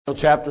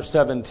Chapter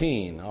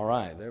 17. All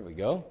right, there we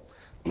go.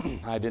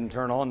 I didn't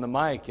turn on the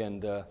mic,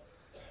 and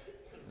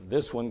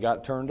this one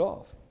got turned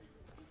off.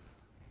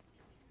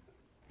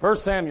 1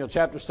 Samuel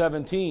chapter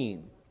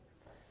 17,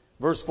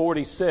 verse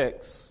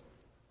 46.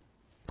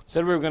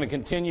 Said we were going to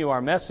continue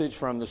our message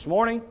from this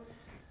morning,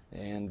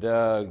 and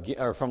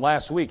or from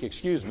last week,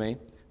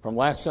 from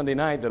last Sunday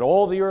night, that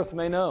all the earth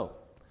may know.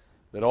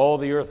 That all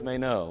the earth may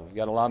know. We've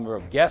got a lot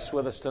of guests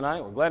with us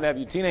tonight. We're glad to have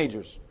you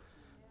teenagers.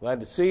 Glad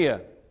to see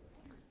you.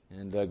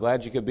 And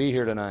glad you could be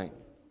here tonight.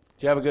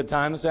 Did you have a good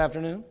time this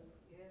afternoon?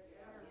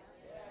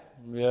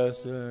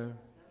 Yes, sir.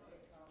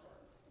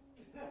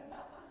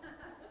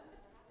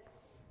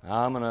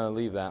 I'm going to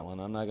leave that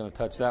one. I'm not going to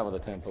touch that with a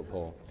 10-foot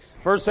pole.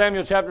 1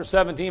 Samuel chapter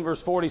 17,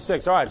 verse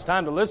 46. All right, it's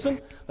time to listen.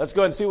 Let's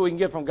go ahead and see what we can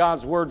get from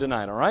God's Word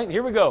tonight, all right?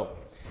 Here we go.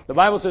 The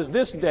Bible says,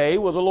 "This day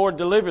will the Lord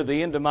deliver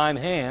thee into mine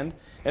hand,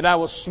 and I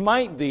will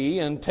smite thee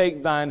and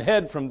take thine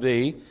head from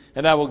thee,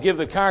 and I will give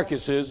the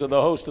carcasses of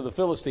the host of the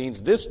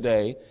Philistines this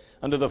day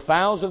unto the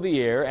fowls of the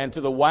air and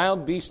to the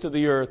wild beasts of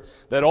the earth,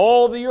 that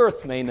all the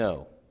earth may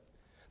know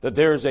that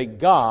there is a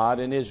God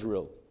in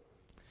Israel."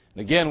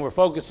 And again, we're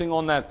focusing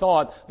on that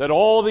thought, that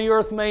all the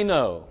earth may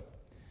know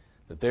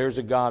that there's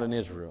a God in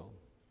Israel.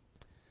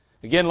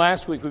 Again,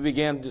 last week we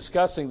began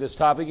discussing this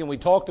topic, and we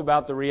talked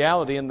about the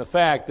reality and the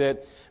fact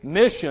that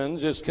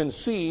missions is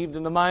conceived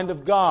in the mind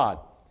of God.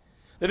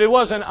 That it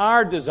wasn't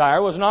our desire,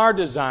 it wasn't our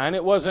design,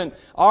 it wasn't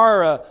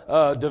our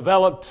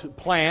developed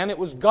plan, it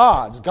was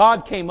God's.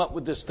 God came up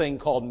with this thing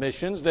called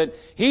missions, that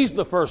He's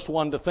the first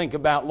one to think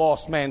about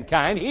lost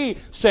mankind. He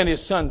sent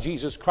His Son,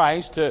 Jesus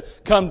Christ, to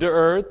come to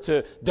earth,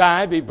 to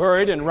die, be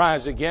buried, and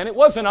rise again. It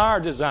wasn't our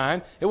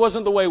design. It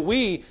wasn't the way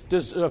we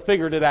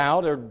figured it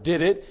out or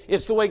did it.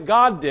 It's the way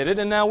God did it,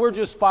 and now we're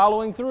just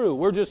following through.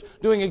 We're just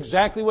doing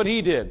exactly what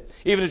He did.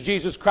 Even as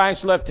Jesus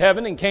Christ left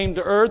heaven and came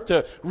to earth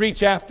to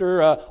reach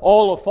after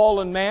all of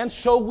fallen man,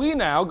 so we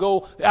now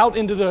go out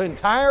into the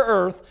entire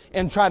earth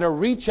and try to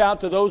reach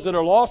out to those that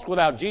are lost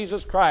without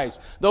Jesus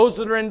Christ, those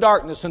that are in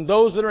darkness and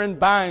those that are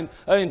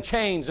in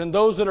chains and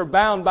those that are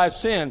bound by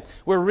sin.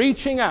 We're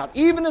reaching out,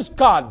 even as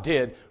God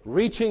did,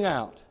 reaching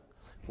out.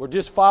 We're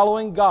just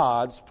following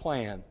God's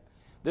plan.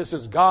 This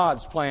is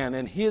God's plan,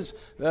 and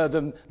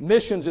the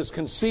missions is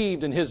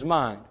conceived in His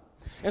mind.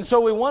 And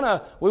so we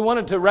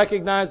wanted to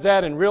recognize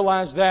that and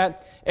realize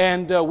that,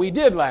 and we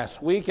did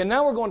last week. And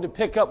now we're going to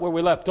pick up where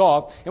we left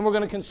off, and we're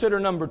going to consider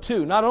number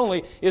 2. Not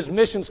only is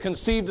missions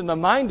conceived in the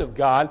mind of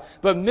God,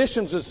 but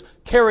missions is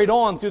carried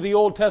on through the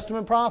Old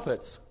Testament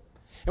prophets.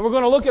 And we're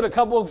going to look at a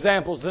couple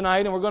examples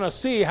tonight, and we're going to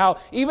see how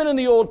even in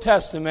the Old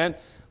Testament,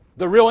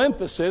 the real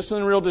emphasis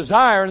and the real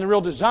desire and the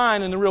real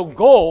design and the real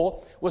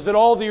goal was that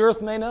all the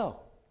earth may know.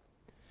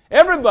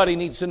 Everybody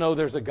needs to know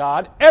there's a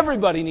God.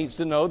 Everybody needs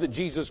to know that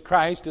Jesus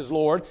Christ is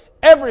Lord.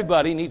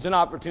 Everybody needs an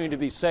opportunity to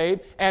be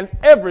saved. And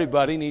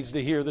everybody needs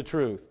to hear the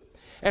truth.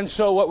 And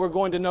so what we're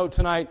going to note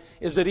tonight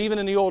is that even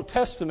in the Old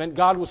Testament,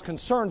 God was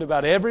concerned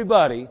about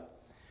everybody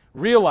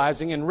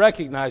realizing and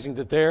recognizing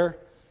that there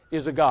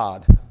is a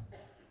God.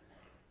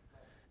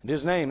 And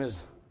His name is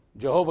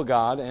Jehovah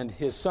God, and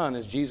His Son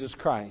is Jesus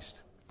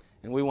Christ.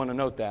 And we want to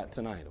note that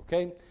tonight,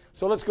 okay?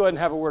 So let's go ahead and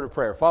have a word of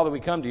prayer. Father, we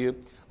come to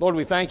You. Lord,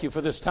 we thank You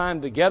for this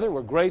time together.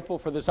 We're grateful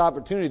for this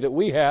opportunity that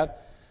we have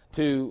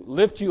to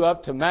lift You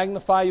up, to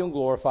magnify You and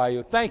glorify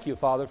You. Thank You,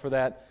 Father, for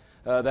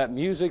that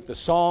music, the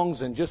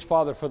songs, and just,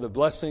 Father, for the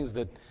blessings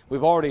that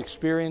we've already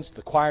experienced.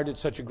 The choir did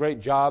such a great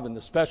job in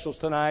the specials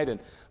tonight. And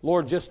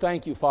Lord, just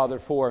thank You, Father,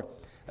 for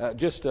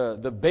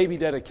the baby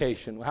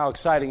dedication, how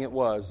exciting it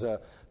was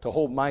to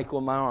hold Michael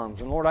in my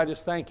arms. And Lord, I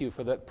just thank You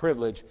for that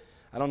privilege.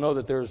 I don't know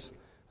that there's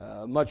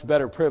much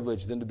better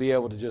privilege than to be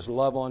able to just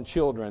love on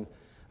children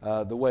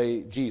the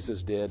way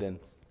Jesus did. And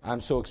I'm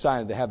so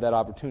excited to have that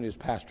opportunity as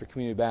pastor of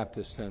Community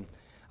Baptist. And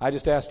I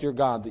just ask, dear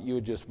God, that You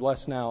would just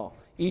bless now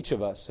each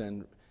of us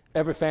and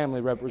every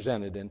family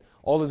represented and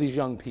all of these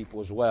young people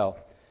as well.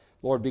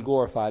 Lord, be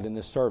glorified in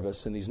this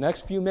service. In these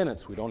next few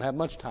minutes, we don't have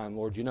much time,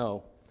 Lord, You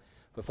know.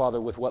 But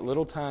Father, with what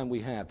little time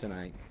we have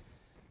tonight,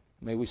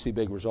 may we see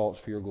big results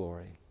for Your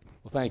glory.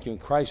 Well, thank You in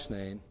Christ's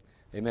name.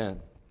 Amen.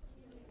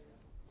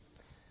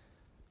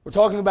 We're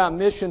talking about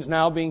missions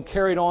now being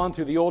carried on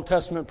through the Old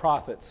Testament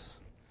prophets.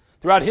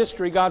 Throughout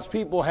history, God's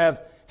people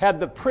have had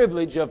the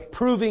privilege of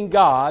proving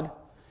God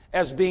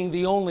as being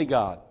the only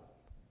God.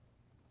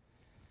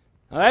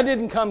 Now, that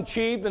didn't come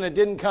cheap, and it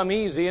didn't come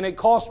easy, and it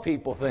cost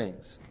people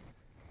things.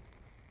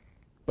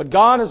 But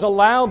God has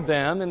allowed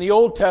them in the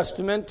Old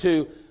Testament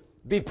to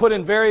be put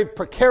in very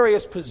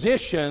precarious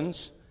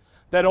positions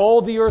that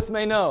all the earth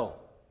may know.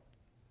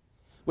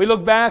 We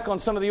look back on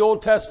some of the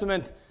Old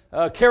Testament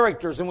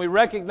characters, and we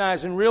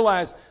recognize and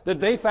realize that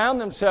they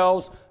found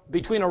themselves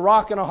between a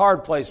rock and a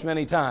hard place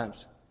many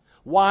times.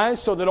 Why?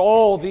 So that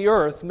all the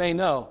earth may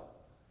know.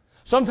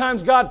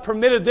 Sometimes God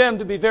permitted them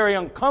to be very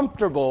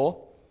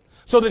uncomfortable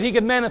so that He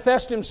could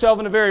manifest Himself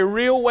in a very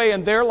real way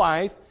in their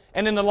life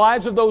and in the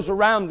lives of those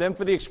around them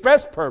for the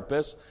express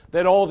purpose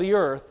that all the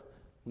earth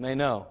may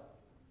know.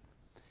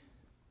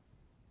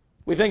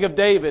 We think of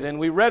David, and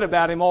we read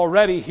about him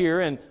already here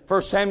in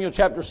 1 Samuel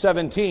chapter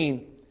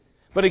 17.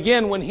 But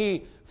again, when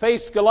he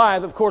faced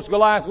Goliath, of course,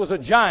 Goliath was a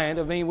giant.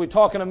 I mean, we're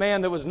talking a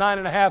man that was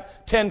 9.5,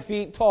 10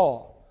 feet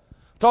tall.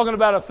 We're talking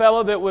about a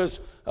fellow that was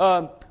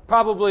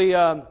probably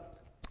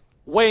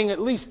weighing at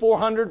least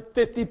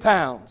 450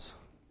 pounds.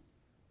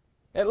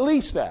 At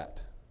least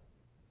that.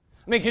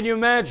 I mean, can you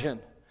imagine?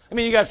 I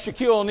mean, you got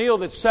Shaquille O'Neal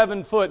that's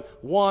 7'1" or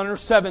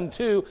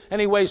 7'2",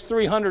 and he weighs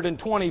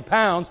 320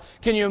 pounds.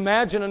 Can you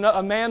imagine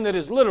a man that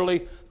is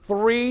literally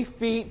 3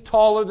 feet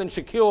taller than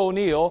Shaquille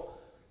O'Neal,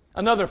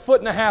 another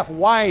 1.5 feet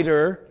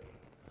wider,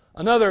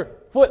 another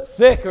foot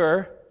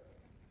thicker?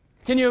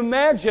 Can you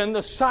imagine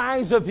the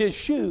size of his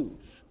shoes?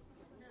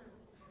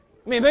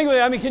 I mean, think of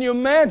it. I mean, can you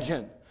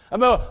imagine?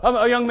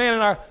 A young man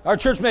in our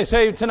church may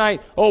say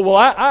tonight, oh, well,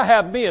 I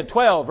have me a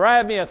 12, or I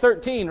have me a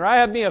 13, or I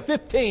have me a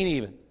 15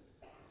 even.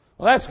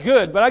 Well, that's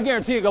good, but I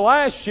guarantee you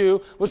Goliath's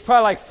shoe was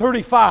probably like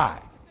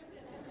 35.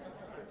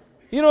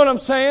 You know what I'm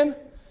saying?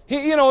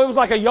 It was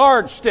like a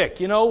yardstick,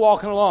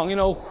 walking along,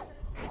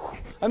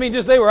 I mean,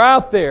 just they were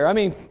out there. I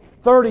mean,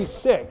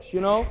 36,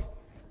 And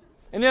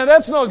now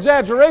that's no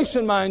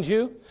exaggeration, mind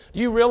you. Do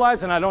you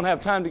realize, and I don't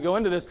have time to go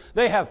into this,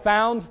 they have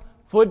found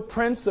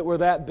footprints that were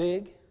that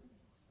big?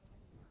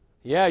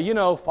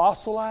 Yeah,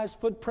 fossilized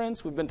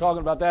footprints. We've been talking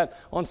about that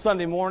on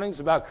Sunday mornings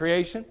about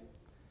creation.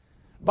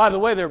 By the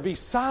way, they're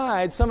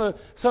beside, some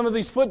of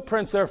these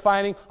footprints they're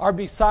finding are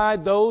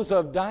beside those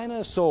of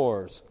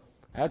dinosaurs.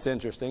 That's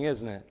interesting,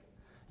 isn't it?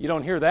 You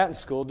don't hear that in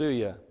school, do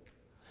you?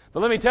 But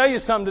let me tell you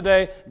something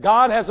today.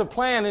 God has a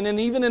plan, and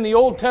even in the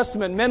Old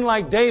Testament, men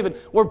like David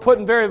were put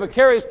in very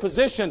vicarious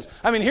positions.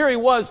 I mean, here he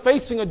was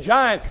facing a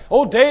giant.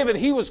 Oh, David,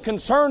 he was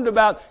concerned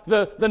about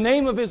the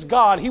name of his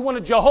God. He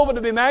wanted Jehovah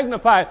to be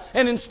magnified.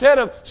 And instead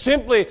of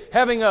simply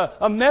having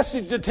a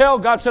message to tell,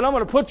 God said, I'm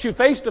going to put you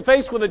face to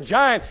face with a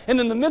giant. And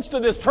in the midst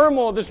of this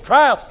turmoil, this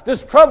trial,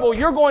 this trouble,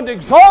 you're going to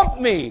exalt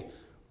me,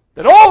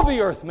 that all the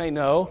earth may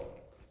know.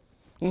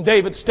 And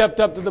David stepped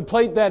up to the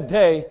plate that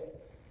day.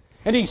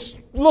 And he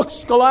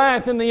looks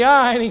Goliath in the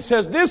eye and he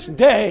says, this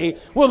day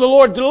will the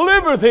Lord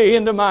deliver thee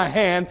into my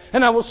hand,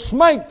 and I will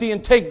smite thee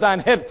and take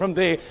thine head from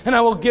thee, and I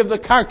will give the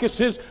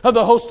carcasses of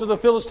the host of the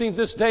Philistines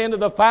this day unto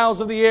the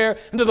fowls of the air,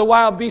 and to the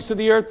wild beasts of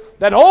the earth,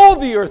 that all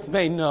the earth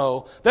may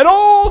know,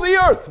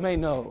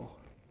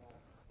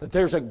 that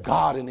there's a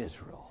God in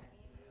Israel.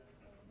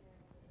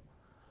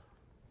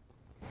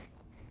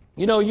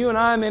 You and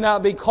I may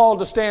not be called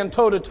to stand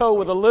toe-to-toe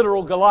with a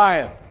literal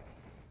Goliath,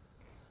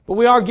 but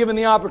we are given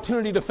the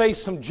opportunity to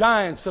face some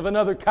giants of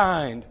another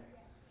kind.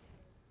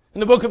 In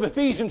the book of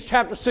Ephesians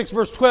chapter 6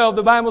 verse 12,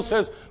 the Bible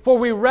says, for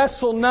we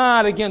wrestle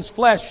not against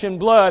flesh and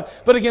blood,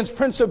 but against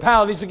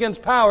principalities,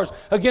 against powers,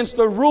 against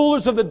the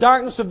rulers of the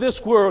darkness of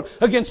this world,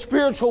 against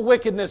spiritual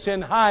wickedness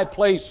in high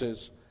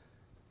places.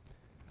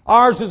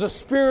 Ours is a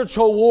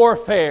spiritual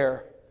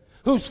warfare,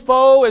 whose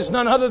foe is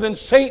none other than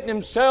Satan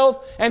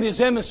himself and his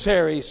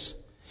emissaries.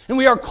 And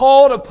we are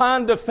called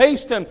upon to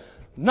face them.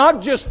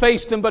 Not just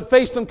face them, but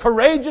face them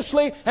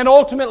courageously and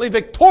ultimately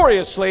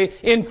victoriously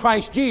in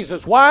Christ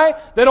Jesus. Why?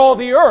 That all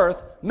the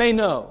earth may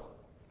know.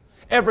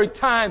 Every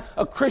time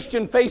a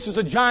Christian faces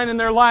a giant in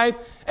their life,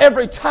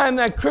 every time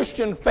that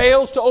Christian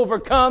fails to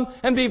overcome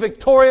and be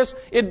victorious,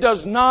 it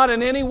does not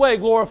in any way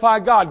glorify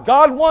God.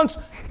 God wants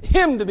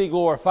Him to be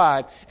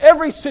glorified.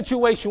 Every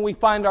situation we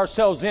find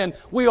ourselves in,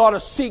 we ought to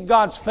seek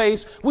God's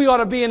face. We ought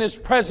to be in His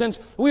presence.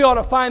 We ought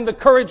to find the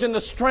courage and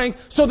the strength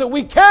so that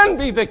we can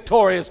be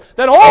victorious,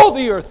 that all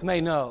the earth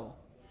may know.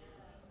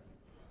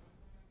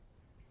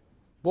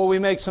 Boy, we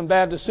make some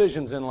bad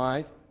decisions in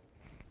life.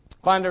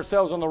 Find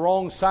ourselves on the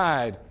wrong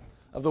side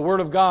of the Word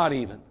of God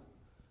even.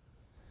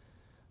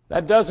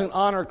 That doesn't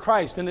honor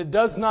Christ, and it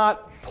does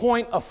not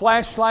point a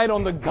flashlight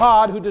on the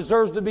God who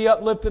deserves to be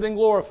uplifted and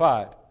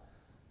glorified.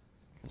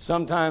 And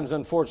sometimes,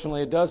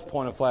 unfortunately, it does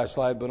point a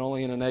flashlight, but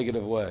only in a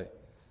negative way.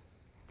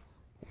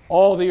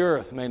 All the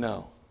earth may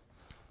know.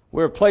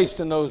 We're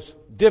placed in those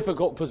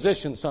difficult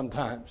positions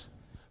sometimes.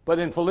 But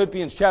in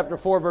Philippians chapter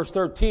 4, verse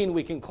 13,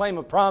 we can claim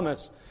a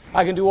promise.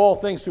 I can do all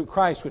things through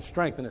Christ which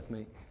strengtheneth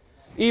me.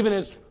 Even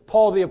as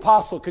Paul the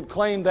Apostle could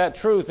claim that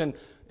truth and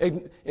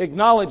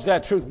acknowledge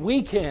that truth,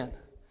 we can.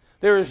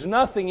 There is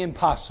nothing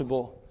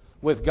impossible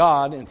with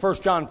God. In 1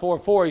 John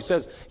 4:4, he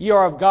says, ye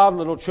are of God,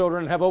 little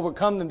children, and have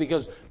overcome them,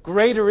 because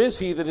greater is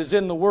He that is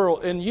in the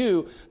world, in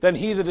you, than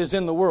he that is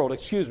in the world.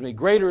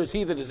 Greater is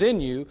He that is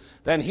in you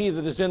than he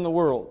that is in the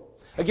world.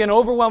 Again,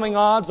 overwhelming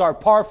odds are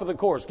par for the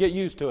course. Get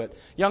used to it.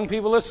 Young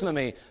people, listen to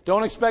me.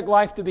 Don't expect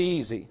life to be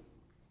easy.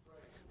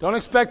 Don't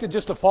expect it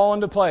just to fall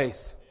into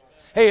place.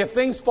 Hey, if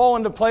things fall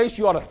into place,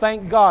 you ought to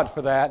thank God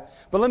for that.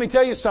 But let me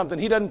tell you something.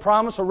 He doesn't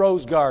promise a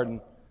rose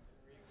garden.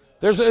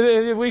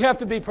 We have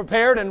to be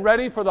prepared and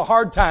ready for the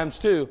hard times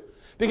too.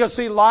 Because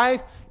see,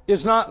 life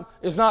is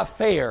not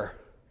fair.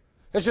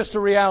 It's just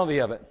the reality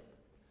of it.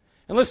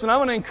 And listen, I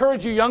want to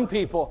encourage you young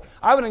people.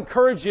 I would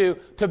encourage you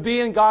to be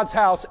in God's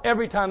house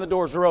every time the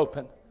doors are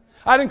open.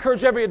 I'd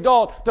encourage every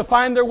adult to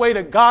find their way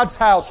to God's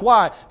house.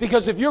 Why?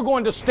 Because if you're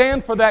going to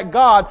stand for that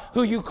God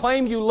who you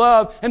claim you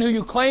love and who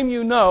you claim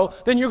you know,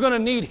 then you're going to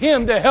need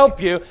Him to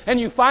help you. And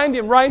you find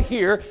Him right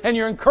here, and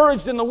you're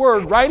encouraged in the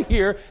Word right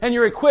here, and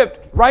you're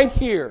equipped right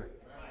here.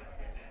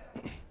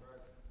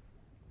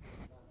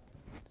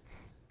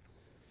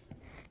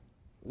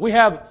 We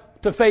have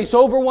to face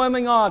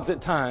overwhelming odds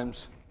at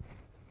times.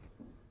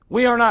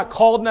 We are not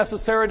called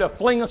necessarily to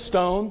fling a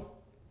stone,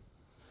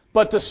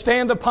 but to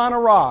stand upon a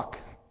rock.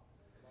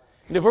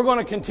 And if we're going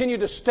to continue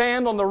to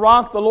stand on the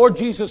rock, the Lord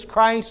Jesus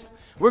Christ,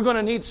 we're going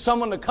to need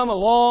someone to come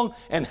along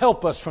and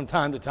help us from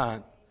time to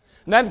time.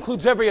 And that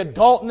includes every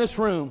adult in this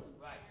room.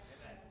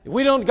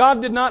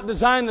 God did not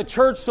design the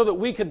church so that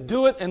we could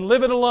do it and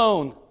live it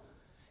alone.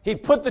 He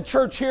put the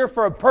church here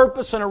for a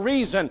purpose and a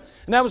reason,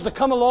 and that was to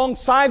come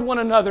alongside one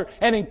another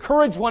and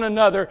encourage one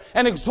another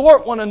and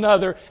exhort one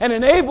another and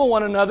enable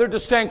one another to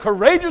stand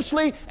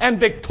courageously and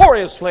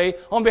victoriously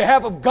on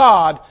behalf of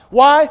God.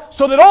 Why?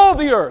 So that all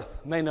the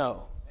earth may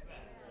know.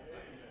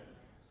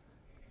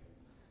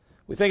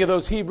 We think of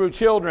those Hebrew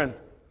children.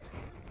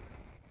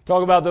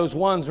 Talk about those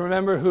ones,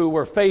 remember, who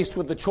were faced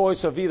with the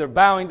choice of either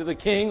bowing to the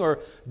king or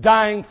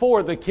dying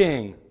for the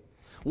king.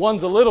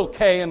 One's a little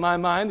K in my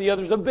mind, the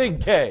other's a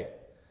big K.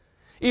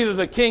 Either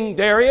the King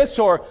Darius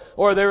or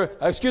they're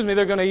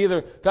going to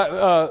either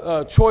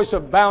a choice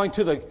of bowing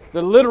to the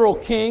literal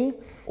king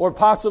or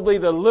possibly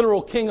the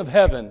literal king of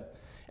heaven.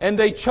 And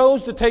they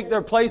chose to take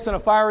their place in a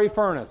fiery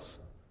furnace.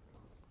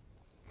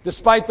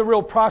 Despite the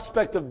real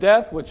prospect of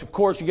death, which of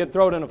course you get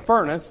thrown in a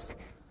furnace,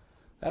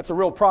 that's a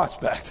real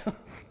prospect.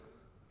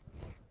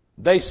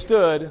 They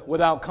stood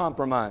without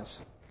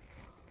compromise.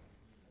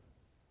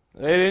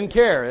 They didn't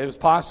care. It was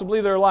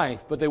possibly their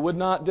life, but they would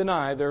not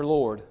deny their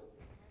Lord.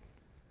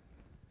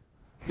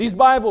 These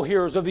Bible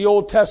hearers of the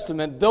Old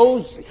Testament,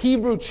 those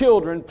Hebrew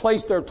children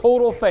placed their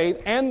total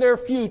faith and their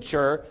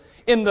future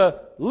in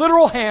the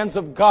literal hands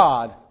of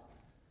God.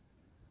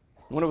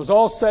 When it was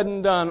all said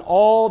and done,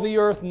 all the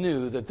earth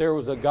knew that there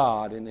was a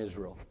God in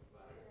Israel.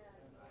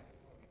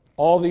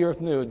 All the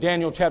earth knew.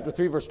 Daniel chapter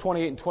 3, verse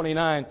 28 and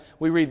 29,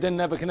 we read, Then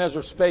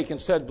Nebuchadnezzar spake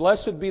and said,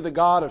 Blessed be the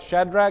God of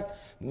Shadrach,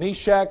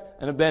 Meshach,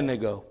 and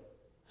Abednego,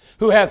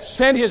 who hath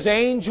sent his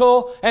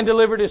angel and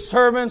delivered his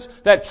servants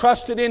that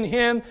trusted in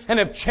him and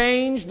have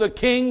changed the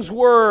king's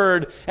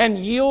word and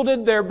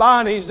yielded their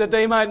bodies that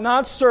they might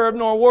not serve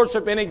nor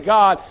worship any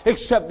god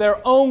except their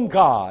own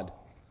God.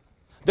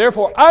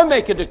 Therefore I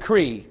make a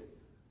decree.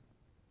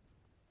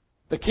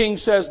 The king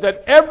says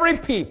that every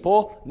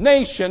people,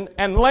 nation,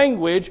 and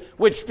language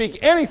which speak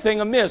anything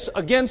amiss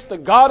against the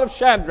God of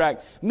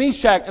Shadrach,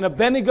 Meshach, and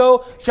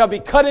Abednego shall be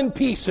cut in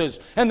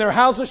pieces, and their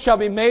houses shall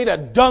be made a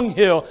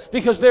dunghill,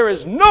 because there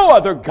is no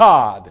other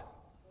God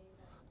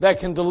that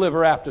can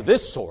deliver after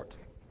this sort.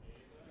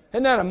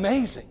 Isn't that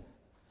amazing?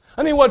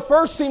 I mean, what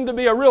first seemed to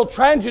be a real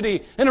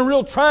tragedy and a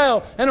real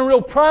trial and a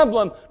real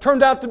problem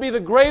turned out to be the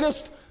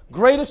greatest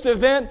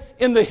event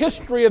in the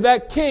history of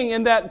that king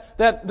and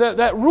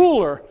that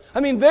ruler. I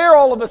mean, there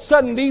all of a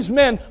sudden, these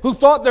men who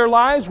thought their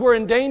lives were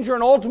in danger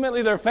and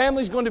ultimately their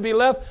family's going to be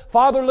left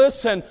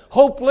fatherless and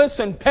hopeless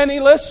and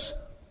penniless,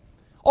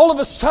 all of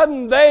a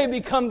sudden they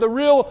become the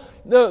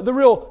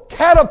real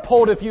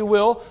catapult, if you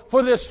will,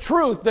 for this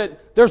truth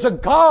that there's a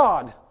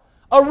God,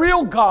 a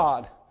real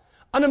God,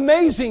 an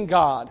amazing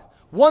God,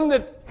 one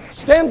that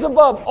stands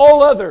above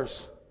all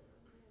others.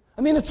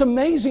 I mean, it's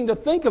amazing to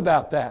think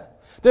about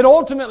that. That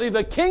ultimately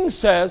the king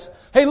says,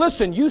 hey,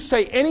 listen, you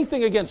say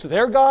anything against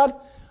their God,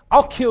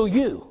 I'll kill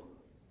you.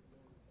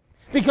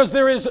 Because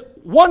there is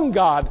one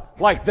God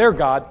like their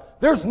God.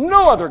 There's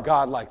no other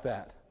God like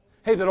that.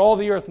 Hey, that all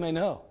the earth may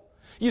know.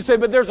 You say,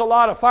 but there's a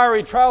lot of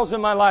fiery trials in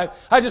my life.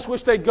 I just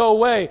wish they'd go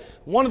away.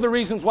 One of the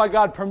reasons why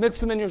God permits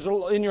them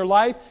in your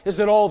life is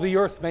that all the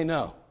earth may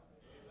know.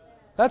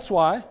 That's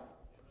why.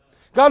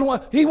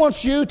 He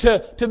wants you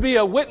to be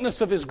a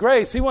witness of His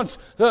grace. He wants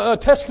a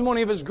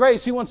testimony of His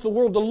grace. He wants the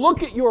world to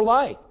look at your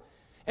life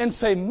and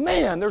say,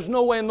 man, there's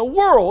no way in the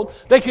world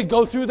they could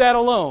go through that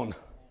alone.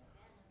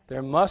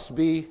 There must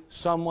be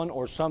someone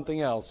or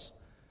something else.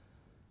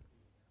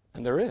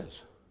 And there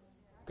is.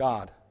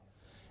 God.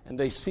 And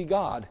they see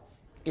God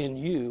in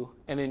you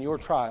and in your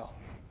trial.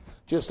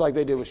 Just like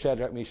they did with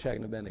Shadrach, Meshach,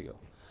 and Abednego.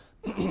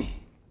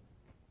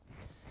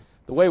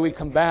 The way we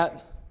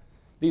combat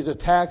these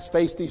attacks,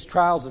 face these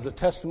trials, is a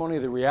testimony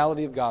of the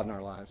reality of God in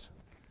our lives.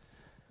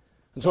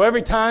 And so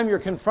every time you're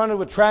confronted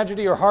with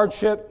tragedy or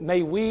hardship,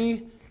 may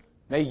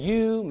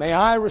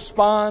I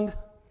respond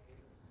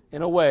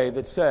in a way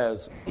that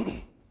says,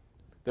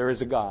 there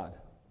is a God,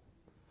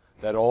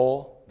 that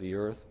all the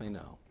earth may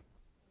know.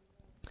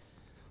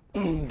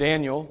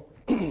 Daniel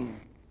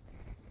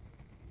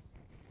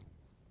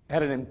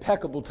had an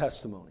impeccable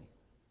testimony.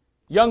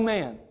 Young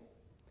man.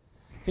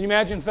 Can you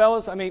imagine,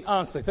 fellas? I mean,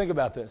 honestly, think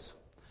about this.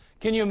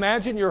 Can you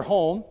imagine you're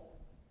home,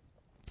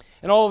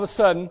 and all of a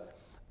sudden,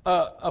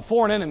 a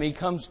foreign enemy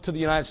comes to the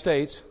United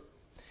States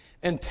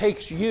and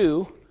takes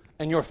you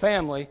and your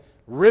family,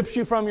 rips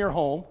you from your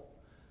home,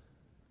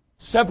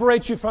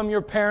 separates you from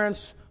your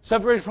parents,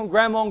 separated from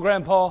grandma and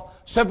grandpa,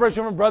 separated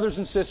from brothers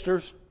and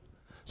sisters.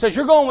 Says,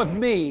 you're going with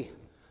me.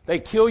 They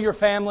kill your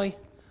family,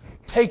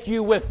 take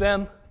you with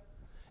them,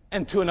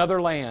 and to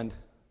another land.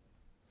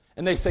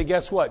 And they say,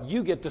 guess what?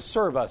 You get to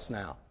serve us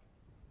now.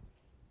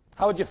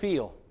 How would you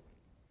feel?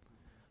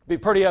 Be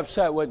pretty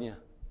upset, wouldn't you?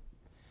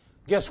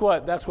 Guess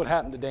what? That's what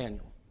happened to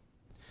Daniel.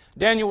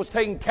 Daniel was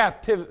taken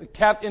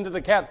into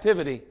the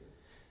captivity.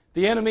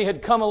 The enemy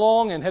had come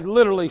along and had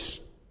literally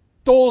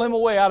stole him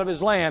away out of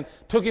his land,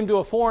 took him to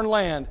a foreign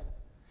land.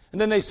 And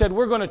then they said,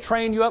 we're going to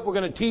train you up, we're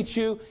going to teach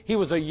you. He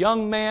was a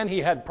young man, he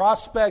had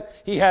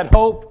prospect, he had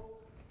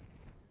hope.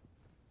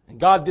 And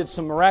God did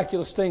some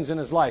miraculous things in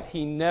his life.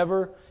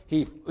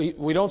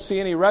 We don't see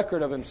any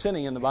record of him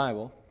sinning in the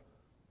Bible.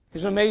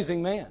 He's an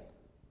amazing man.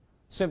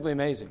 Simply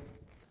amazing.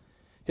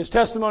 His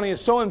testimony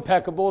is so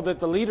impeccable that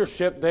the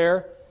leadership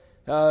there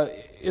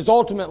is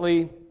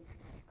ultimately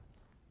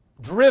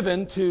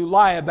driven to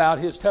lie about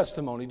his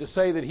testimony, to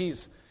say that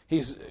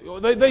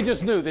they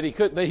just knew that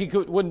he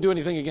wouldn't do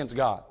anything against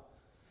God.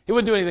 He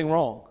wouldn't do anything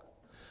wrong.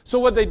 So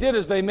what they did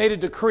is they made a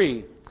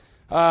decree.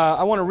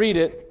 I want to read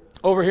it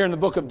over here in the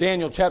book of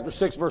Daniel, chapter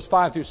 6, verse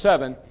 5 through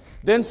 7.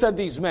 Then said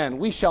these men,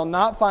 we shall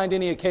not find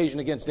any occasion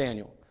against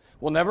Daniel.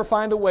 We'll never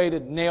find a way to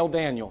nail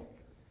Daniel.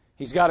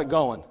 He's got it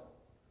going.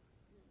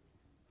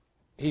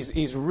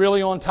 He's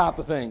really on top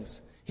of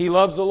things. He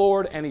loves the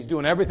Lord and he's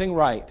doing everything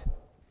right.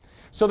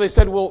 So they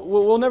said,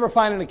 we'll never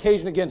find an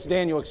occasion against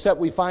Daniel except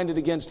we find it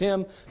against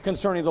him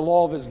concerning the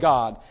law of his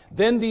God.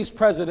 Then these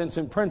presidents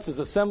and princes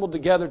assembled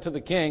together to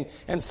the king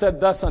and said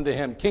thus unto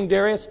him, King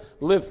Darius,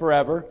 live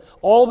forever.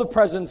 All the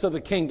presidents of the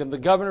kingdom, the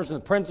governors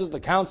and the princes, the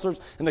counselors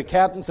and the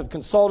captains have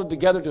consulted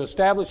together to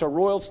establish a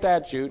royal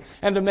statute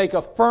and to make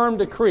a firm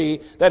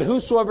decree that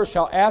whosoever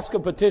shall ask a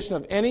petition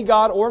of any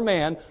god or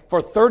man for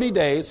 30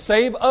 days,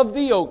 save of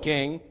thee, O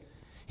king,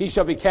 he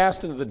shall be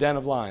cast into the den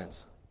of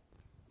lions.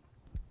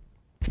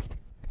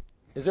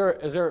 Is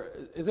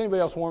anybody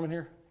else warm in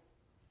here?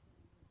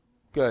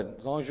 Good.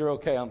 As long as you're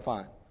okay, I'm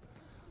fine.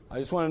 I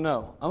just want to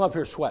know. I'm up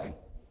here sweating.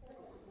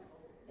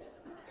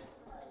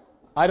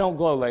 I don't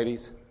glow,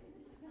 ladies.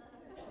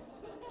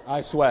 I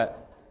sweat.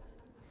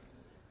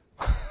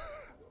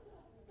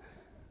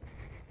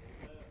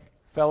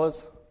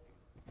 Fellas,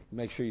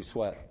 make sure you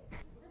sweat.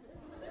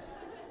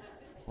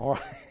 All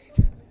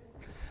right.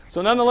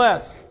 So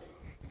nonetheless,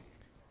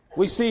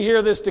 we see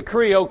here this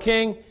decree, O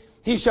king,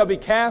 he shall be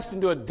cast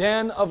into a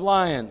den of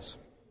lions.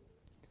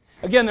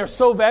 Again, they're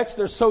so vexed,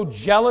 they're so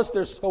jealous,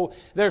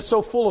 they're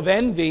so full of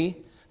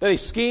envy that they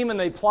scheme and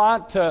they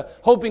plot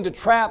hoping to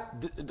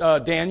trap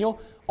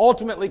Daniel,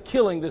 ultimately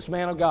killing this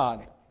man of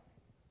God.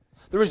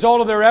 The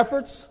result of their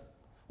efforts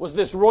was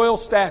this royal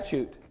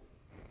statute.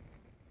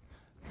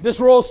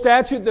 This royal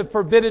statute that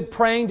forbidded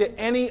praying to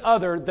any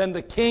other than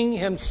the king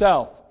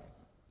himself.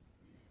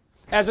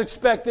 As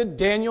expected,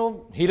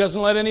 Daniel, he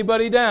doesn't let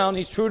anybody down.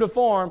 He's true to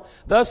form.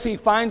 Thus, he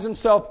finds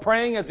himself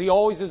praying as he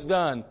always has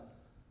done.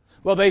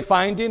 Well, they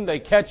find him, they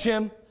catch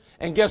him,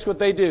 and guess what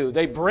they do?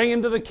 They bring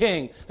him to the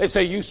king. They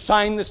say, you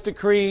signed this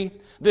decree,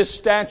 this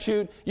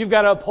statute. You've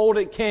got to uphold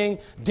it, king.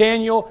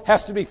 Daniel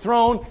has to be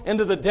thrown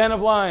into the den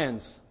of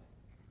lions.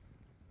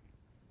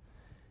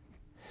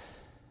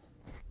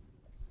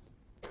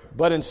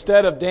 But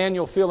instead of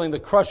Daniel feeling the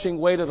crushing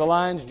weight of the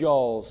lion's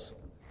jaws,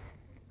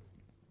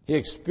 he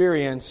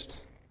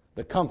experienced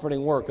the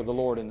comforting work of the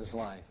Lord in his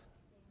life.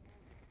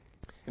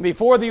 And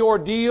before the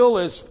ordeal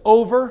is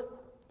over,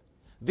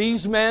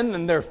 these men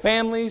and their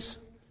families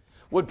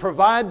would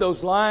provide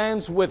those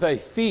lions with a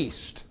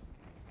feast.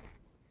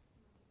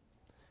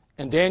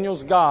 And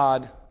Daniel's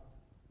God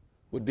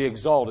would be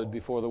exalted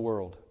before the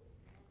world.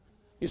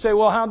 You say,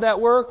 well, how'd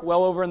that work?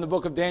 Well, over in the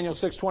book of Daniel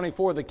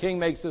 6:24, the king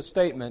makes this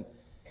statement.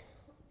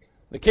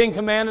 The king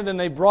commanded, and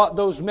they brought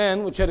those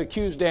men which had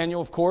accused Daniel,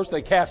 of course.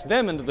 They cast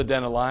them into the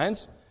den of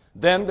lions.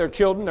 Them, their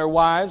children, their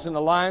wives, and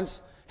the lions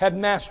had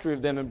mastery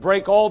of them and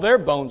break all their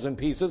bones in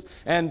pieces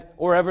and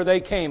wherever they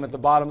came at the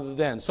bottom of the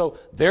den. So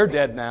they're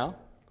dead now.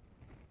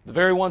 The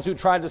very ones who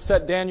tried to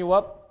set Daniel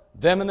up,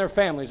 them and their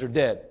families are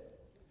dead.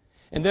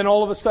 And then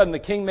all of a sudden the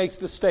king makes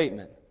this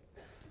statement.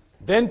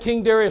 Then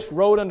King Darius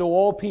wrote unto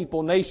all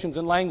people, nations,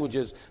 and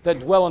languages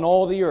that dwell in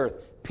all the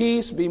earth,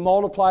 peace be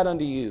multiplied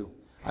unto you.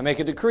 I make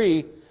a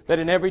decree that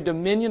in every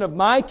dominion of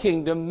my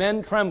kingdom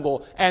men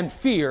tremble and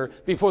fear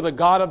before the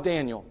God of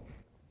Daniel.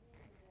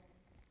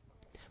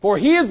 For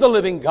he is the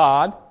living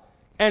God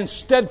and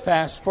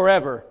steadfast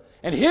forever.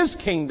 And his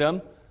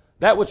kingdom,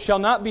 that which shall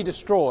not be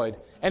destroyed,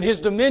 and his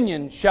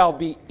dominion shall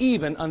be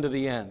even unto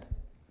the end.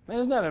 Man,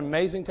 isn't that an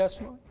amazing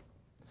testimony?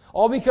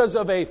 All because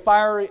of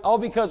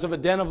a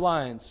den of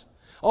lions.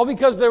 All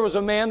because there was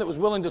a man that was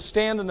willing to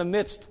stand in the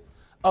midst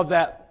of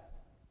that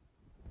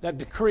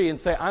decree and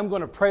say, I'm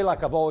going to pray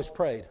like I've always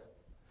prayed.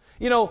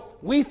 You know,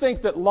 we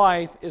think that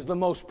life is the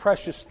most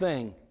precious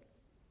thing.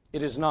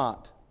 It is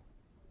not.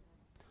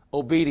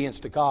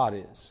 Obedience to God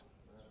is.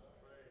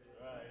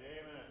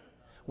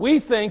 We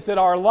think that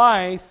our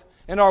life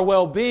and our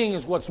well-being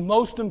is what's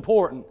most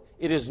important.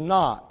 It is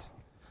not.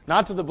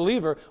 not to the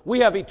believer. We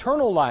have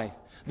eternal life.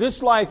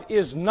 This life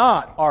is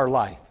not our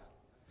life.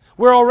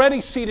 We're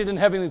already seated in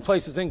heavenly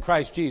places in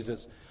Christ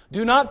Jesus.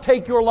 Do not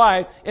take your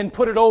life and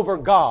put it over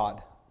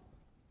God.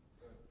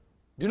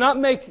 Do not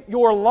make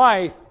your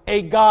life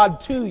a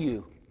God to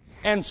you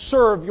and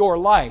serve your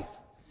life.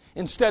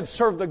 Instead,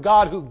 serve the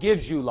God who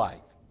gives you life.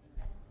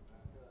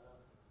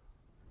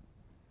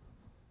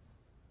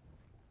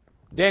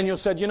 Daniel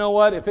said, you know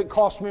what? If it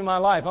costs me my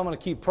life, I'm going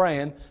to keep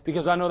praying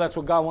because I know that's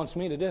what God wants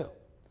me to do.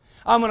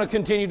 I'm going to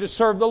continue to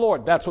serve the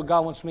Lord. That's what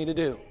God wants me to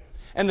do.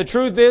 And the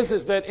truth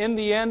is that in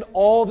the end,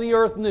 all the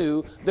earth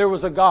knew there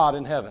was a God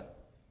in heaven.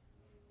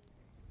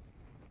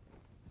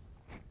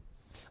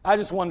 I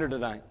just wonder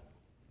tonight,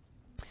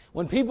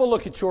 when people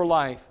look at your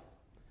life,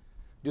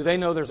 do they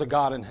know there's a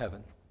God in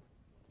heaven?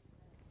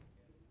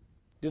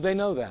 Do they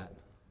know that?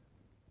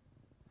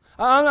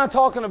 I'm not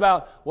talking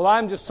about, well,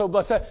 I'm just so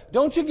blessed.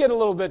 Don't you get a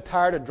little bit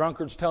tired of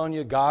drunkards telling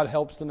you God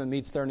helps them and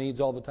meets their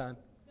needs all the time?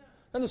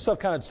 Doesn't this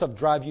kind of stuff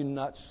drive you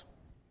nuts?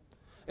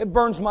 It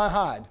burns my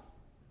hide.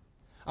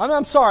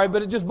 I'm sorry,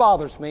 but it just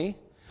bothers me.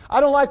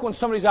 I don't like when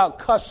somebody's out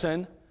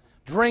cussing,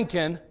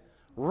 drinking,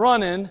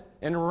 running,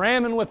 and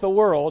ramming with the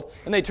world,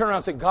 and they turn around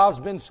and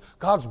say,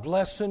 God's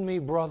blessing me,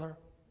 brother.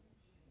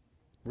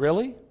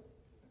 Really?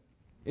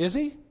 Is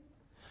He?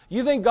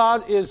 You think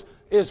God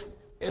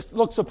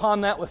looks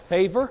upon that with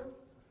favor?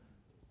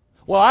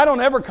 Well, I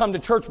don't ever come to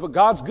church, but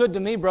God's good to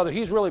me, brother.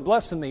 He's really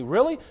blessing me.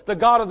 Really? The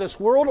God of this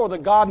world or the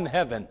God in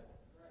heaven?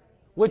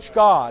 Which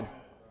God?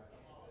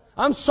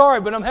 I'm sorry,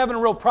 but I'm having a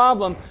real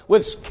problem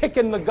with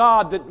kicking the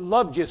God that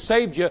loved you,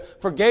 saved you,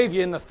 forgave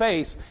you in the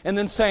face, and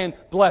then saying,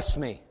 bless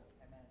me.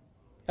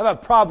 I have a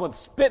problem with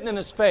spitting in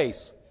His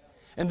face,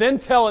 and then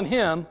telling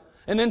Him,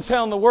 and then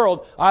telling the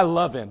world, I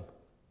love Him.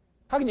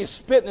 How can you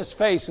spit in His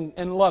face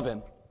and love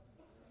Him?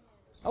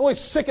 I'm always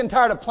sick and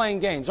tired of playing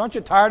games. Aren't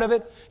you tired of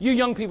it? You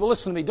young people,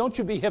 listen to me. Don't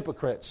you be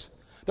hypocrites.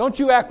 Don't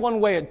you act one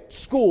way at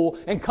school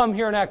and come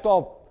here and act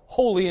all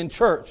holy in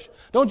church.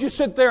 Don't you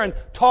sit there and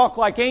talk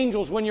like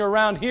angels when you're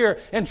around here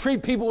and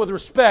treat people with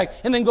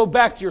respect and then go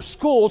back to your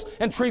schools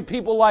and treat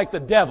people like the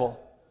devil.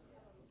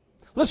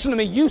 Listen to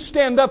me. You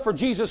stand up for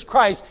Jesus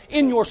Christ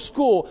in your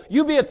school.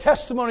 You be a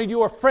testimony to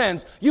your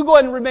friends. You go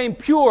ahead and remain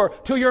pure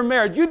till you're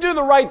married. You do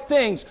the right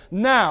things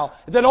now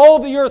that all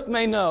the earth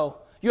may know.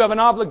 You have an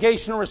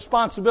obligation and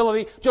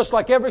responsibility just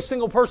like every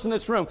single person in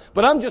this room.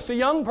 But I'm just a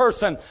young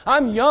person.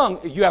 I'm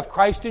young. You have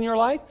Christ in your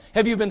life?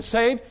 Have you been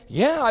saved?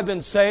 Yeah, I've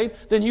been saved.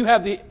 Then you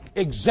have the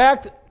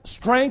exact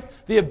strength,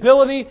 the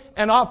ability,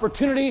 and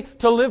opportunity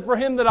to live for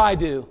Him that I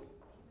do.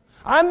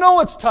 I know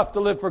it's tough to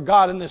live for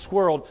God in this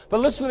world. But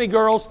listen to me,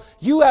 girls.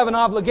 You have an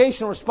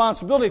obligation and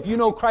responsibility, if you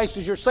know Christ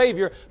is your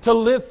Savior, to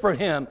live for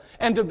Him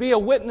and to be a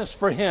witness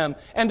for Him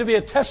and to be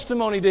a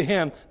testimony to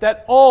Him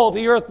that all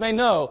the earth may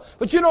know.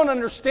 But you don't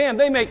understand.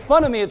 They make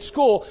fun of me at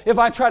school if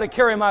I try to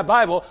carry my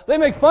Bible. They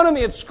make fun of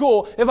me at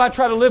school if I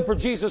try to live for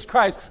Jesus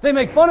Christ. They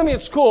make fun of me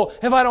at school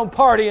if I don't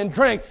party and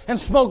drink and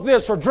smoke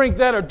this or drink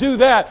that or do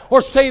that or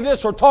say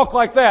this or talk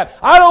like that.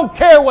 I don't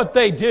care what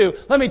they do.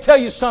 Let me tell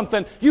you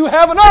something. You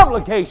have an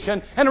obligation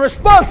and a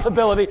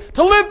responsibility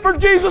to live for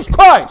Jesus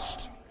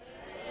Christ,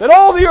 that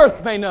all the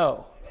earth may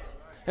know.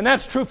 And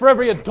that's true for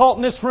every adult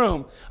in this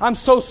room. I'm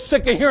so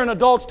sick of hearing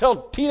adults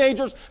tell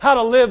teenagers how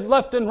to live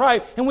left and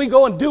right, and we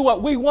go and do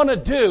what we want to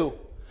do.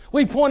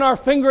 We point our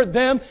finger at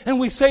them and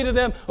we say to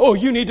them, oh,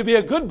 you need to be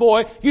a good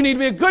boy, you need to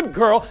be a good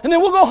girl, and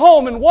then we'll go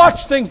home and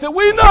watch things that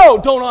we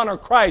know don't honor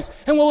Christ,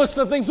 and we'll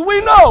listen to things that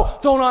we know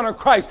don't honor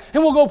Christ,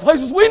 and we'll go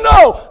places we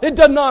know it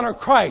doesn't honor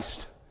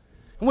Christ.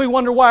 And we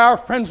wonder why our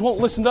friends won't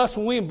listen to us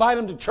when we invite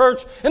them to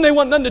church and they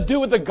want nothing to do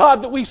with the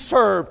God that we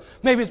serve.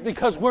 Maybe it's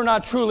because we're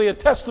not truly a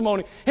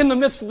testimony in the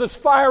midst of this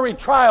fiery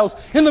trials,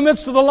 in the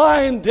midst of the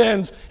lion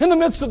dens, in the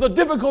midst of the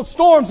difficult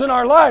storms in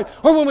our life,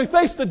 or when we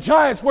face the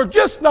giants, we're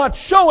just not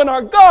showing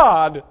our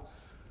God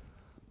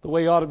the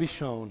way He ought to be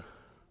shown.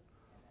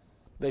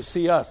 They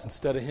see us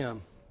instead of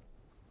Him.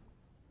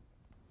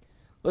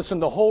 Listen,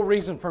 the whole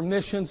reason for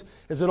missions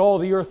is that all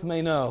the earth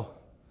may know.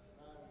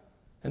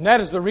 And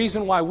that is the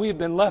reason why we've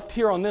been left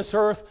here on this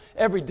earth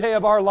every day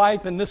of our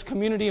life in this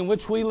community in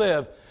which we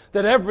live.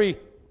 That every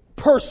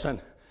person,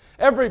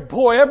 every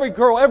boy, every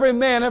girl, every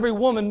man, every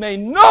woman may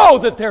know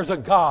that there's a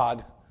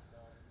God.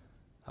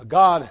 A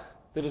God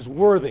that is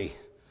worthy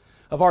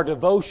of our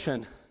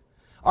devotion,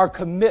 our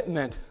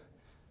commitment,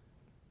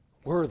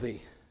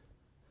 worthy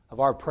of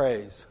our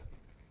praise.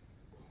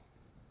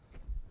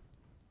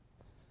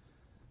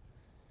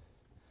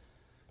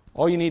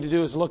 All you need to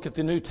do is look at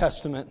the New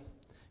Testament.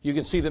 You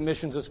can see that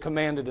missions is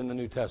commanded in the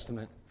New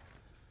Testament.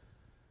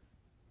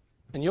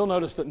 And you'll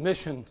notice that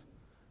missions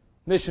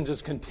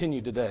is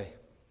continued today.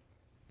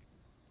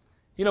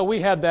 You know, we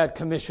had that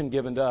commission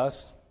given to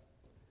us.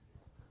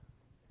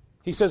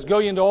 He says, go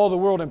ye into all the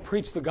world and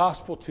preach the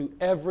gospel to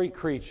every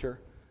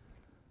creature.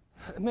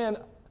 Man,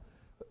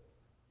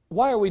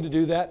 why are we to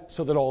do that?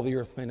 So that all the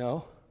earth may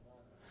know.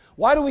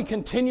 Why do we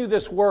continue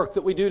this work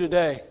that we do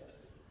today?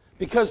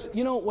 Because,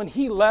 you know, when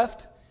He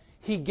left,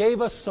 He gave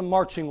us some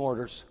marching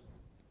orders.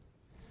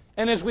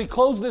 And as we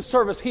close this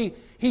service, he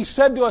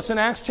said to us in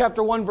Acts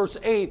chapter 1, verse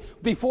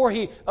 8, before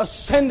He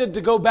ascended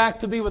to go back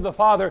to be with the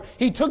Father,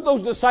 He took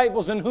those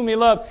disciples in whom He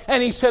loved,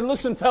 and He said,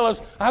 listen,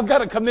 fellas, I've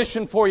got a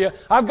commission for you.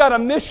 I've got a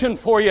mission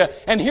for you,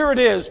 and here it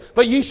is.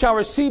 But ye shall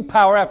receive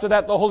power after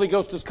that the Holy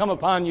Ghost has come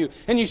upon you,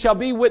 and ye shall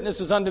be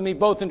witnesses unto me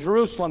both in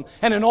Jerusalem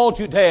and in all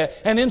Judea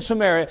and in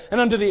Samaria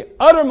and unto the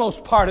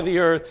uttermost part of the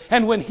earth.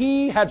 And when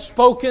He had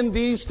spoken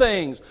these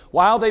things,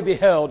 while they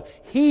beheld,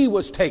 He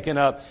was taken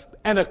up,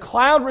 and a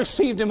cloud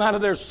received Him out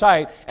of their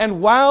sight.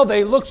 And while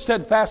they looked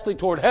steadfastly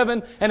toward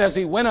heaven, and as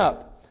He went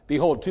up,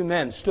 behold, two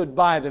men stood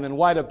by them in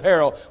white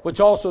apparel, which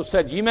also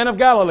said, Ye men of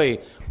Galilee,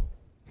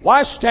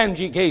 why stand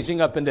ye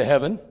gazing up into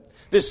heaven?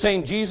 This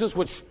same Jesus,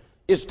 which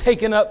is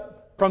taken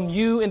up from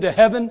you into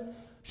heaven,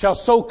 shall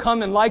so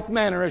come in like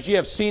manner as ye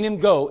have seen Him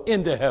go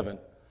into heaven.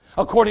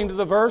 According to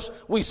the verse,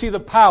 we see the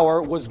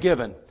power was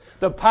given.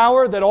 The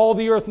power that all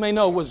the earth may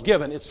know was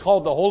given. It's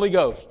called the Holy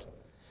Ghost.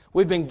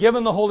 We've been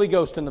given the Holy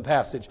Ghost in the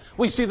passage.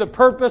 We see the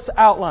purpose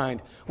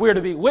outlined. We are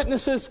to be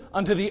witnesses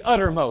unto the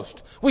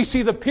uttermost. We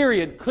see the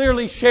period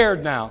clearly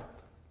shared now.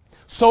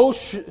 So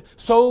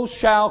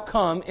shall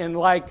come in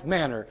like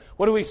manner.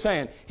 What are we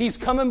saying? He's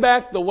coming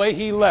back the way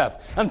He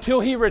left. Until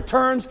He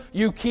returns,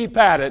 you keep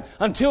at it.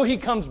 Until He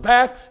comes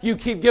back, you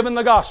keep giving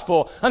the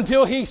gospel.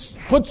 Until He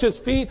puts His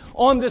feet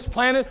on this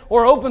planet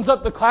or opens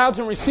up the clouds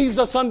and receives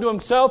us unto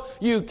Himself,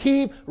 you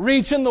keep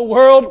reaching the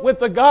world with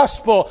the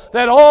gospel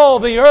that all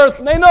the earth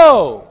may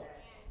know.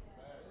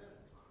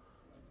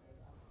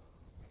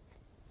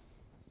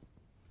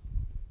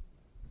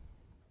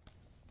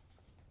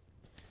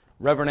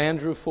 Reverend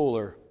Andrew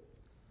Fuller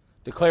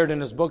declared in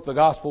his book, The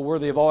Gospel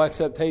Worthy of All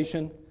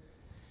Acceptation,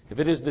 if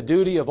it is the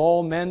duty of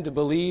all men to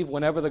believe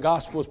whenever the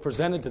gospel is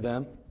presented to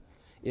them,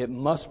 it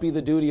must be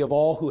the duty of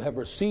all who have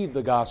received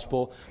the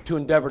gospel to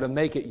endeavor to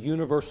make it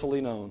universally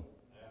known.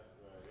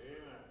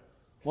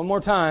 One more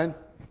time.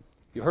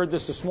 You heard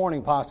this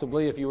morning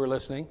possibly if you were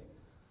listening.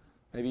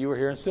 Maybe you were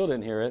here and still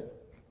didn't hear it.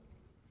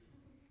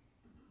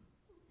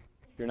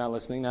 You're not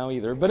listening now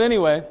either. But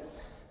anyway,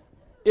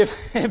 if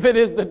it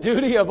is the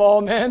duty of all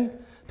men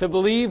to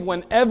believe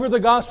whenever the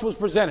gospel is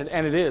presented,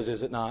 and it is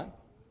it not?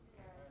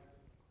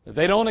 If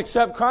they don't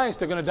accept Christ,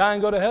 they're going to die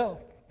and go to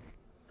hell.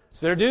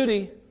 It's their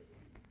duty.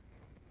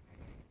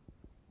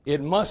 It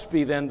must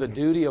be then the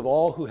duty of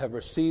all who have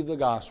received the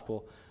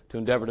gospel to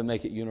endeavor to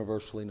make it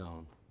universally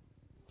known.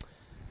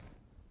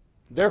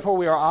 Therefore,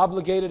 we are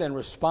obligated and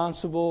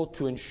responsible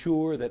to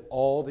ensure that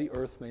all the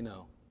earth may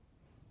know.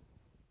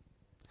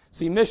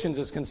 See, missions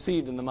is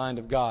conceived in the mind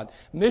of God.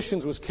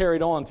 Missions was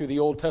carried on through the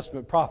Old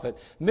Testament prophet.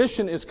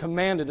 Mission is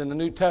commanded in the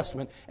New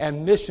Testament,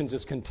 and missions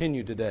is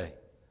continued today.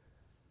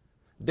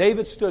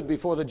 David stood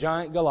before the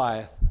giant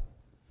Goliath,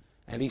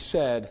 and he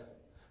said,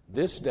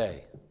 This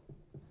day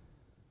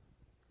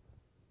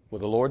will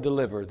the Lord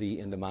deliver thee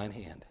into mine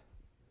hand.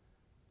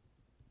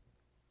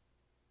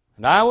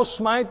 And I will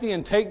smite thee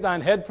and take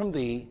thine head from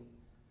thee,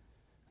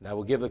 and I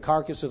will give the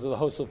carcasses of the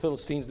hosts of the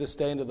Philistines this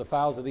day into the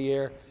fowls of the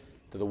air,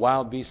 to the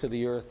wild beasts of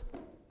the earth,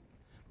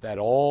 that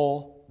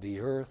all the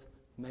earth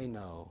may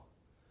know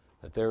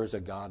that there is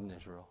a God in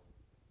Israel.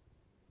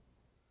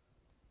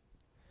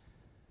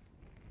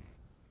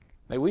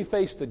 May we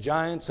face the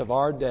giants of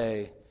our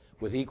day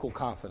with equal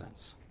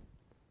confidence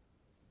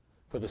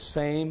for the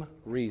same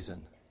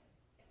reason,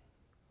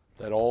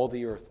 that all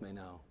the earth may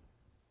know.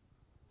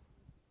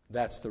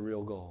 That's the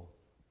real goal.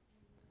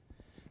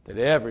 That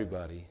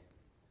everybody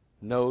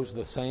knows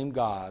the same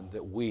God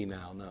that we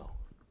now know.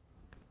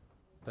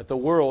 That the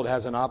world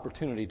has an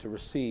opportunity to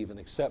receive and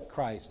accept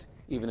Christ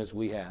even as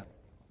we have.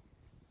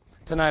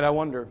 Tonight I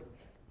wonder,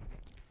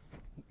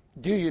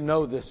 do you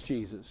know this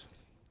Jesus?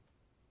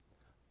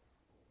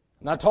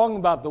 I'm not talking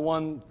about the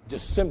one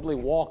just simply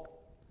walked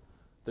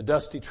the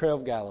dusty trail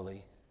of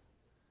Galilee.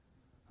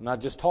 I'm not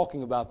just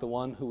talking about the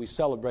one who we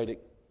celebrate at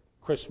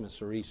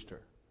Christmas or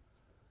Easter.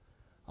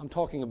 I'm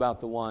talking about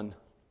the one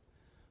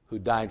who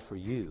died for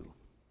you,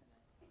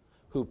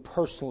 who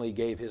personally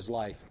gave His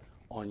life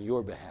on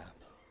your behalf.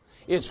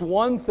 It's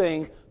one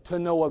thing to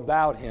know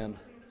about Him.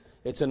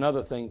 It's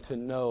another thing to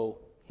know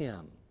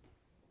Him.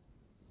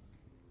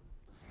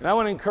 And I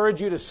want to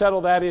encourage you to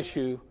settle that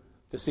issue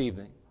this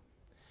evening.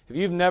 If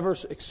you've never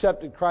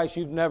accepted Christ,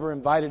 you've never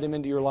invited Him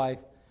into your life,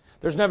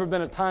 there's never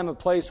been a time or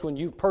place when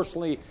you've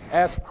personally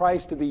asked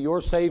Christ to be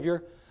your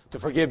Savior, to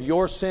forgive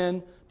your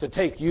sin, to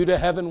take you to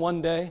heaven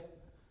one day,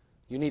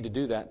 you need to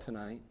do that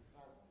tonight.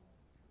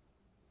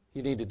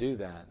 You need to do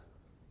that.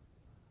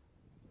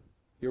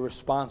 You're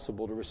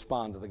responsible to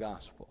respond to the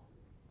gospel.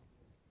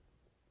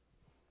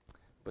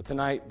 But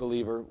tonight,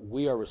 believer,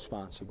 we are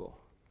responsible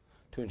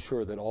to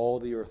ensure that all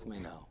the earth may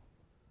know,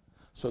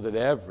 so that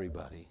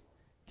everybody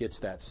gets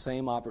that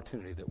same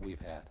opportunity that we've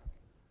had.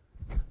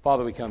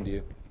 Father, we come to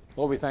you.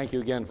 Lord, we thank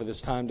you again for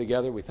this time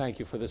together. We thank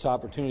you for this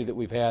opportunity that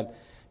we've had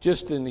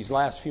just in these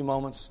last few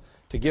moments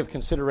to give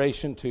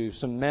consideration to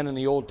some men in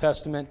the Old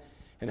Testament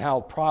and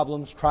how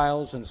problems,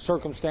 trials, and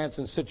circumstances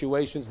and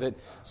situations that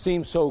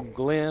seem so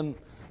grim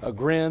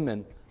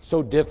and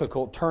so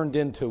difficult turned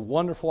into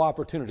wonderful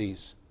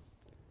opportunities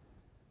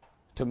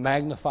to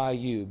magnify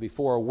you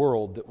before a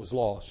world that was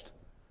lost,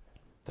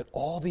 that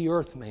all the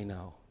earth may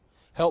know.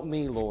 Help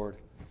me, Lord,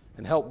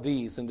 and help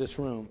these in this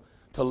room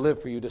to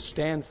live for you, to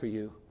stand for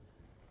you,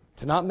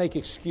 to not make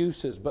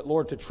excuses, but,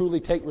 Lord, to truly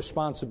take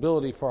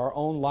responsibility for our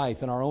own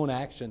life and our own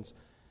actions,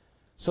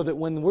 so that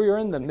when we're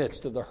in the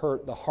midst of the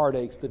hurt, the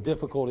heartaches, the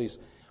difficulties,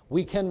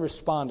 we can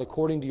respond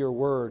according to your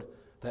word,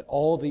 that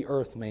all the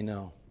earth may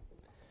know.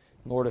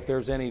 Lord, if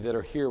there's any that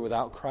are here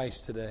without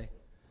Christ today,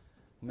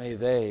 may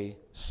they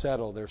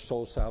settle their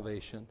soul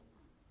salvation.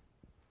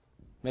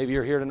 Maybe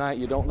you're here tonight,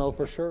 you don't know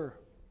for sure.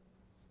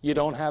 You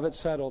don't have it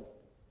settled.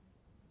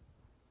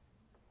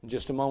 In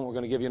just a moment, we're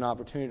going to give you an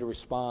opportunity to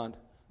respond.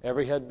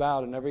 Every head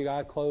bowed and every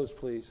eye closed,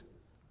 please.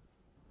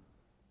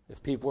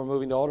 If people are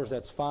moving to altars,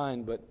 that's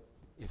fine, but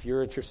if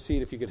you're at your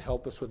seat, if you could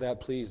help us with that,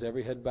 please.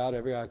 Every head bowed,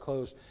 every eye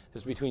closed.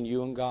 It's between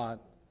you and God.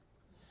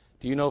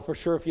 Do you know for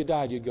sure if you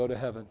died, you'd go to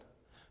heaven?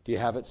 Do you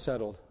have it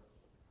settled?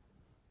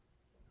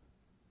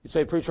 You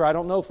say, preacher, I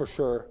don't know for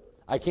sure.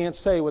 I can't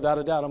say without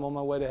a doubt I'm on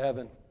my way to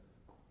heaven.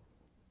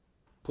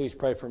 Please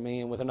pray for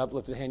me. And with an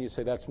uplifted hand, you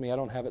say, that's me. I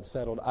don't have it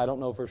settled. I don't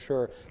know for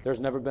sure. There's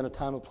never been a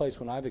time or place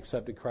when I've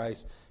accepted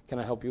Christ. Can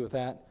I help you with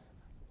that?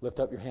 Lift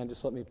up your hand.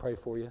 Just let me pray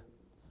for you.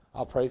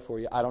 I'll pray for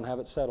you. I don't have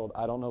it settled.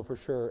 I don't know for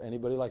sure.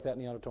 Anybody like that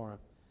in the auditorium?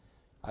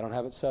 I don't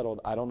have it settled.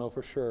 I don't know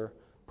for sure.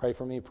 Pray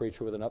for me,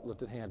 preacher, with an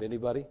uplifted hand.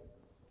 Anybody?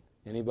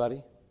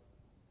 Anybody?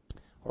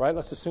 All right,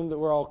 let's assume that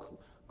we're all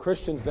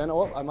Christians then.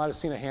 Oh, I might have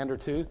seen a hand or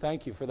two.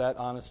 Thank you for that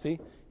honesty.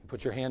 You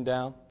put your hand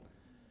down.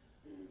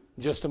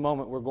 In just a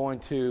moment, we're going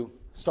to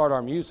start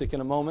our music.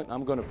 In a moment,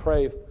 I'm going to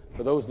pray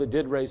for those that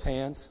did raise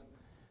hands.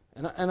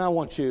 And I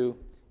want you,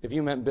 if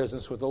you meant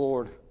business with the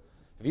Lord,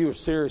 if you were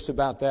serious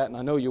about that, and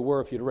I know you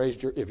were if you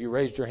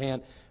raised your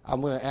hand,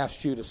 I'm going to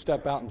ask you to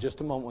step out in just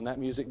a moment when that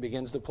music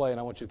begins to play, and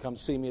I want you to come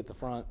see me at the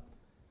front.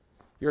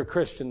 You're a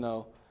Christian,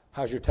 though.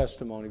 How's your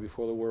testimony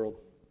before the world?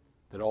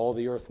 That all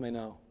the earth may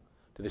know.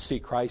 Do they see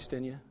Christ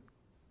in you?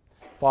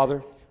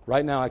 Father,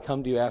 right now I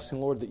come to you asking,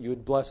 Lord, that you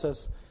would bless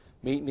us,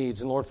 meet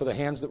needs. And Lord, for the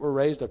hands that were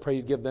raised, I pray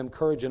you'd give them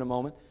courage in a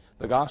moment.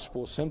 The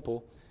gospel is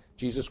simple.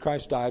 Jesus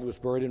Christ died, was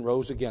buried, and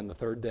rose again the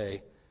third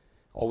day.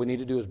 All we need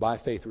to do is by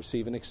faith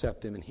receive and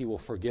accept him, and he will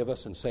forgive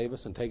us and save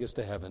us and take us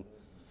to heaven.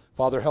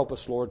 Father, help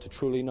us, Lord, to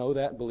truly know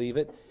that, believe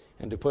it,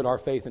 and to put our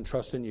faith and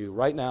trust in you.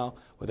 Right now,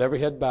 with every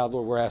head bowed,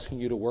 Lord, we're asking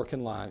you to work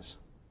in lives.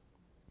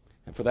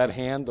 And for that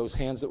hand, those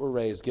hands that were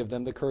raised, give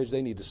them the courage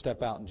they need to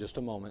step out in just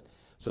a moment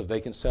so that they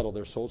can settle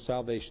their soul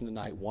salvation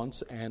tonight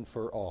once and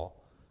for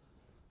all.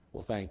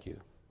 Well, thank you.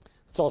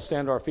 Let's all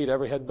stand to our feet,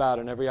 every head bowed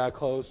and every eye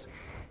closed.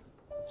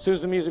 As soon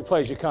as the music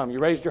plays, you come. You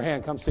raised your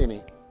hand, come see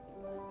me.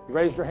 You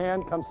raised your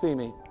hand, come see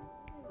me.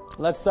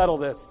 Let's settle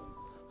this.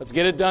 Let's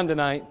get it done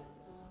tonight.